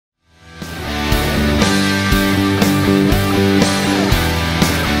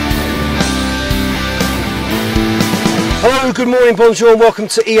Hello, good morning, bonjour and welcome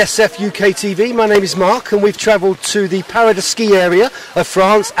to ESF UK TV. My name is Mark and we've travelled to the Paris de Ski area of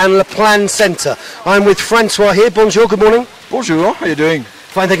France and Le PLAGNE Centre. I'm with Francois here. Bonjour, good morning. Bonjour, how are you doing?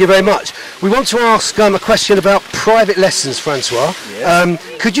 Fine, thank you very much. We want to ask a question about private lessons, Francois.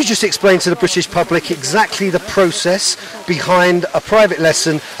 Yes. Could you just explain to the British public exactly the process behind a private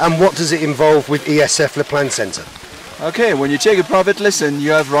lesson and what does it involve with ESF Le PLAGNE Centre? Okay, when you take a private lesson,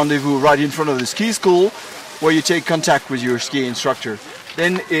 you have rendezvous right in front of the ski school where you take contact with your ski instructor.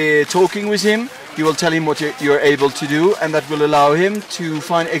 Then talking with him, you will tell him what you're able to do, and that will allow him to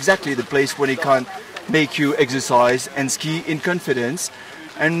find exactly the place where he can make you exercise and ski in confidence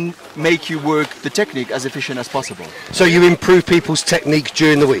and make you work the technique as efficient as possible. So you improve people's technique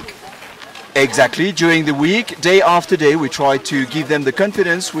during the week? Exactly, during the week, day after day, we try to give them the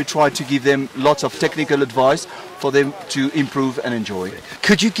confidence, we try to give them lots of technical advice for them to improve and enjoy.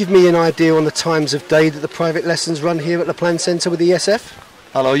 Could you give me an idea on the times of day that the private lessons run here at Le PLAGNE Centre with ESF?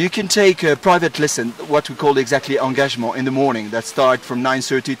 Alors, you can take a private lesson, what we call exactly engagement, in the morning. That starts from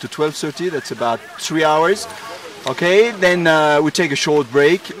 9:30 to 12:30, that's about 3 hours. Okay, then we take a short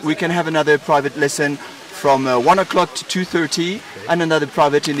break. We can have another private lesson from 1 o'clock to 2:30 and another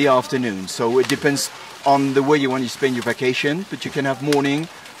private in the afternoon. So it depends on the way you want to spend your vacation, but you can have morning,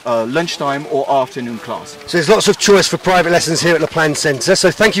 lunchtime or afternoon class. So there's lots of choice for private lessons here at Le PLAGNE Centre.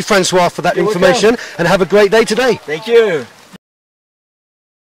 So thank you, Francois, for that information and have a great day today. Thank you.